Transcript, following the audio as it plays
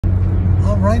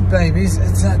Alright, babies,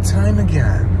 it's that time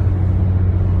again.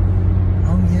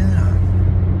 Oh, yeah.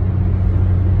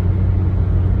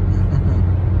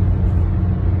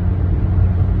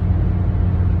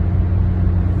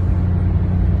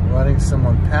 Letting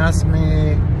someone pass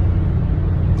me.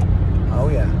 Oh,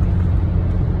 yeah.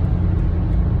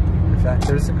 In fact,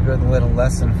 there's a good little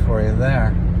lesson for you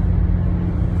there.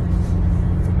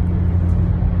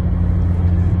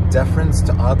 Deference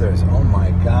to others. Oh,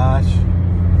 my gosh.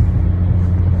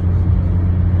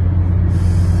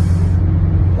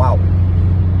 Wow.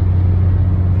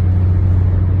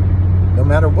 No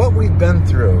matter what we've been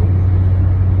through,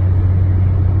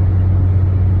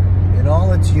 in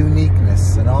all its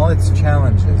uniqueness and all its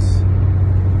challenges,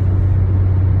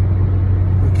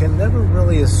 we can never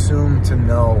really assume to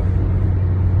know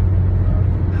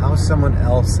how someone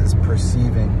else is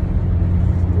perceiving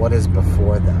what is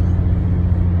before them.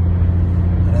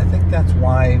 And I think that's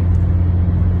why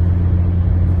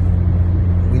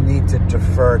we need to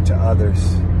defer to others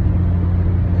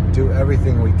and do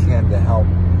everything we can to help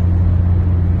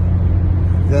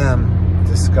them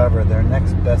discover their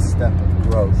next best step of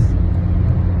growth.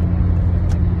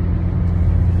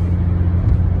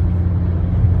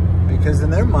 Because in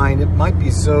their mind, it might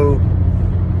be so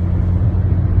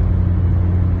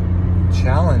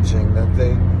challenging that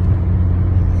they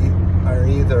are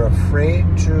either afraid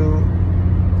to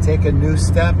take a new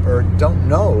step or don't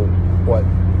know what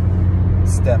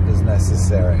step is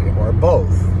necessary, or both.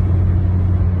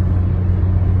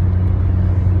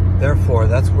 Therefore,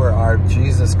 that's where our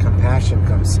Jesus compassion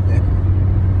comes in.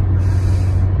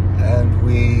 And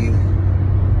we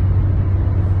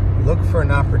look for an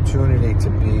opportunity to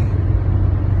be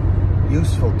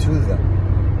useful to them.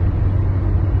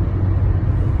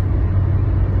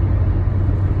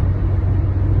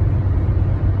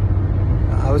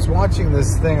 I was watching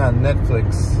this thing on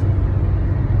Netflix.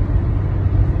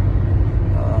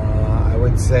 I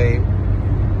would say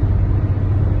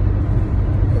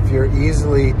if you're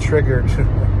easily triggered,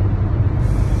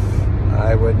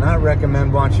 I would not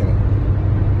recommend watching it.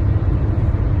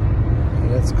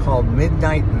 And it's called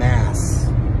Midnight Mass.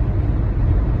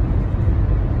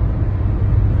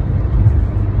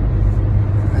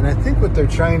 And I think what they're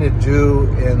trying to do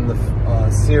in the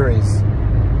series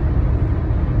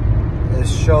is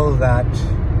show that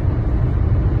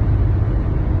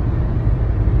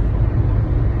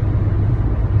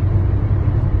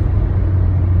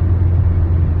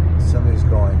somebody's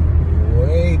going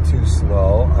way too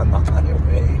slow on the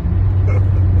highway.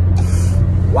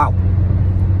 Wow.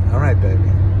 All right, baby.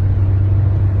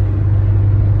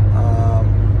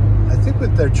 I think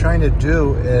what they're trying to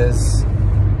do is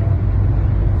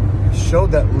show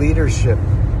that leadership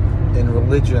in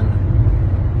religion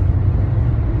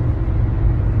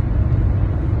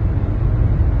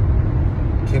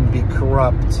can be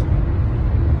corrupt,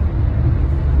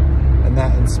 and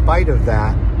that in spite of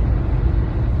that,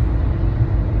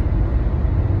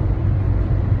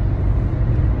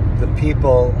 the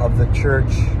people of the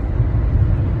church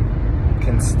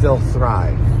can still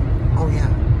thrive. Oh yeah.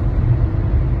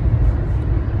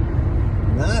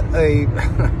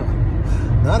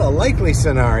 Not a likely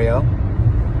scenario,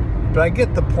 but I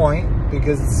get the point,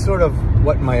 because it's sort of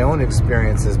what my own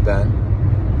experience has been.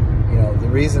 You know, the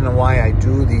reason why I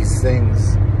do these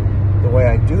things the way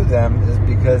I do them is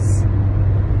because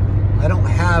I don't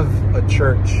have a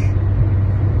church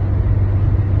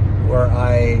where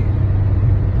I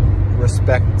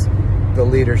respect the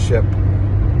leadership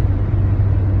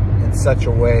in such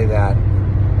a way that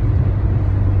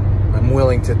I'm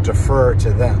willing to defer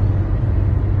to them.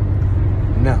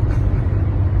 No.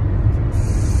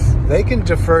 They can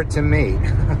defer to me.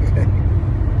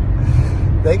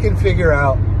 They can figure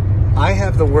out I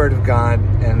have the Word of God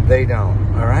and they don't.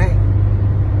 All right?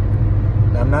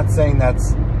 Now, I'm not saying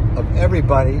that's of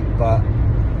everybody, but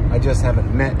I just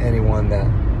haven't met anyone that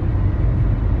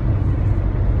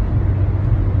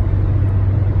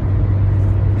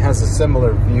has a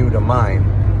similar view to mine.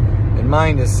 And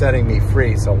mine is setting me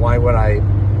free, so why would I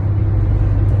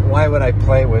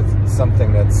play with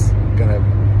something that's gonna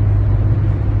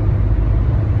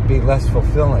be less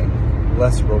fulfilling,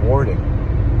 less rewarding,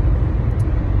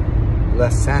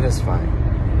 less satisfying?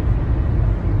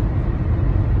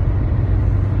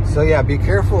 So yeah, be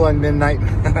careful on Midnight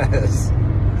Mass,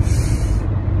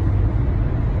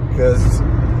 because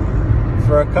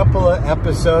for a couple of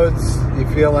episodes you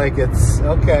feel like it's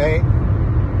okay,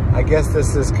 I guess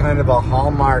this is kind of a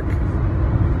Hallmark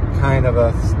kind of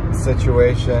a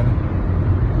situation.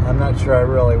 I'm not sure I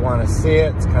really want to see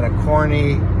it. It's kind of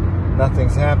corny.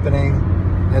 Nothing's happening.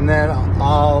 And then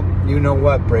all, you know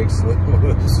what, breaks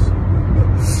loose.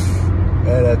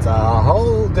 And it's a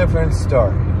whole different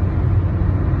story.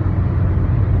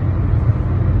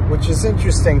 Which is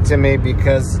interesting to me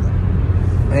because,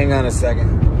 hang on a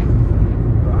second.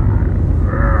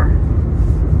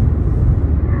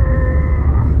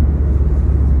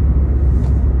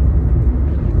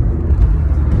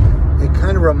 It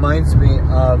kind of reminds me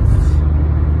of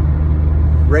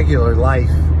regular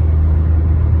life,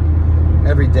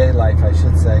 everyday life, I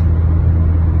should say,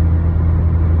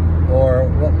 or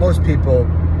what most people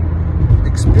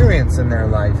experience in their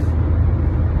life,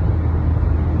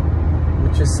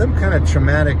 which is some kind of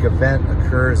traumatic event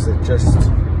occurs that just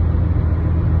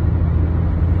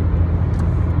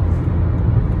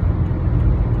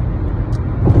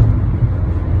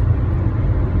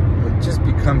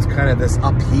becomes kind of this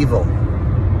upheaval.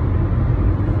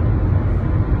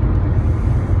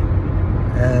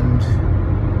 And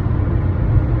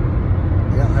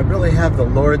yeah, I really have the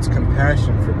Lord's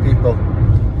compassion for people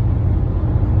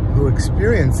who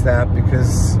experience that,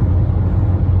 because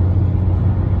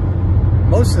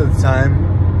most of the time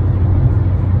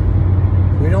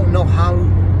we don't know how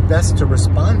best to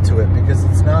respond to it, because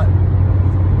it's not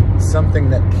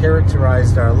something that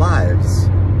characterized our lives.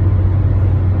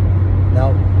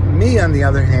 Now, me, on the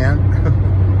other hand,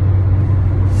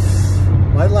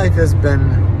 my life has been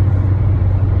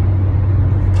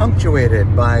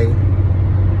punctuated by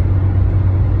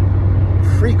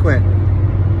frequent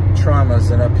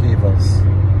traumas and upheavals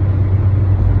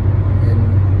in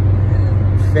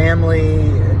family,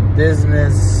 in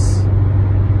business,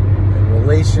 in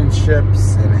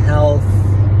relationships, in health,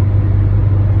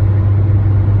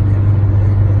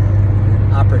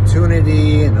 in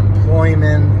opportunity, in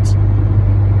employment.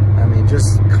 I mean,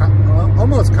 just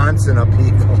almost constant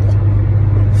upheaval.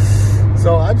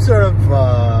 So I'm sort of,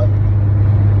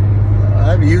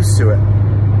 I'm used to it.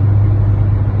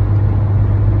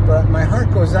 But my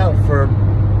heart goes out for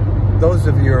those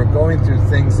of you who are going through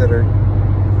things that are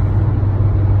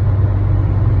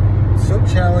so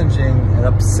challenging and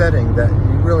upsetting that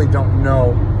you really don't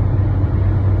know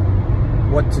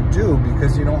what to do,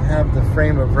 because you don't have the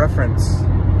frame of reference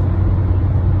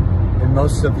in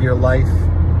most of your life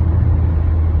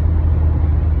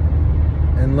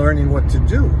and learning what to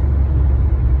do.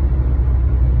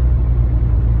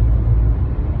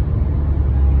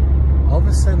 All of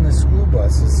a sudden the school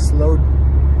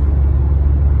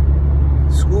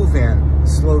van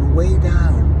slowed way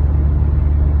down.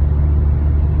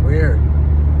 Weird.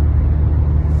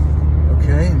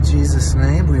 Okay, in Jesus'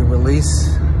 name we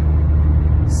release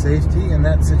safety in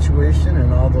that situation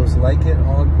and all those like it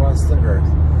all across the earth.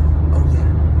 Oh yeah.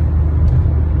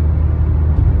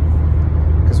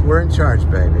 Because we're in charge,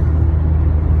 baby.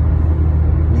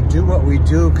 We do what we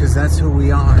do because that's who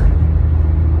we are.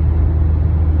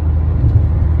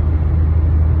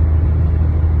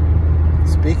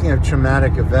 Speaking of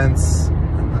traumatic events,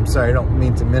 I'm sorry, I don't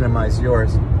mean to minimize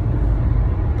yours,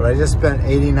 but I just spent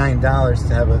 $89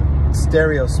 to have a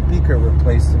stereo speaker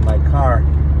replaced in my car.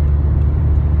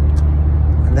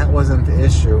 And that wasn't the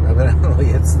issue. Evidently,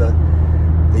 it's the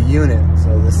unit,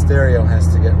 so the stereo has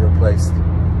to get replaced.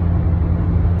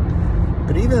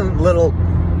 But even little,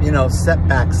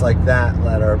 setbacks like that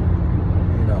are,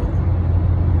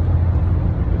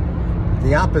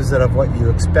 the opposite of what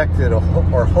you expected or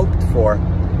hoped for,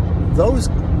 those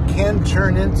can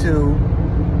turn into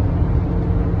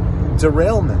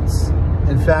derailments.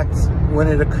 In fact, when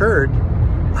it occurred,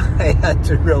 I had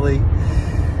to really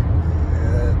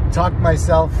talk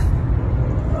myself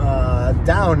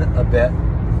down a bit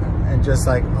and just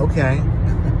like, okay,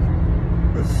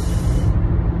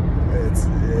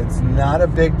 it's not a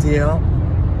big deal.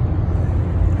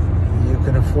 You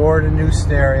can afford a new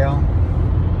stereo.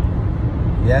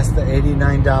 Yes, the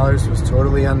 $89 was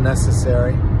totally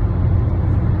unnecessary,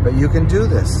 but you can do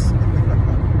this.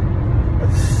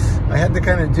 I had to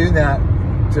kind of do that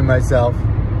to myself.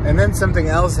 And then something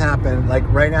else happened, like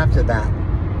right after that.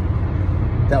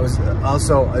 That was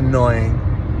also annoying,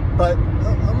 but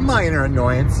a minor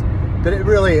annoyance. But it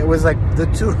was like the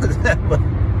two of them,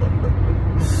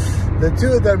 the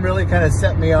two of them really kind of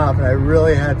set me off, and I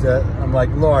really had to, I'm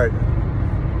like, Lord,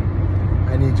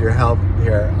 I need your help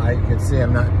here. I can see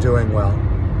I'm not doing well.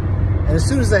 And as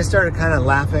soon as I started kind of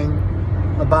laughing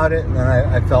about it, then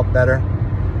I felt better.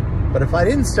 But if I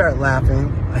didn't start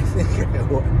laughing, I think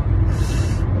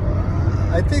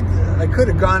I could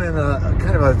have gone in a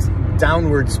kind of a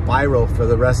downward spiral for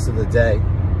the rest of the day.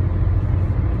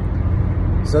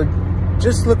 So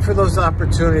just look for those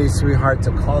opportunities, sweetheart,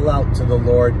 to call out to the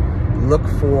Lord. Look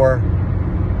for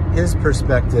His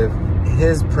perspective,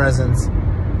 His presence,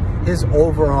 His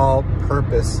overall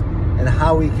purpose, and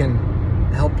how He can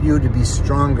help you to be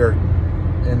stronger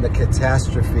in the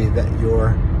catastrophe that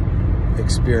you're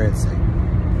experiencing.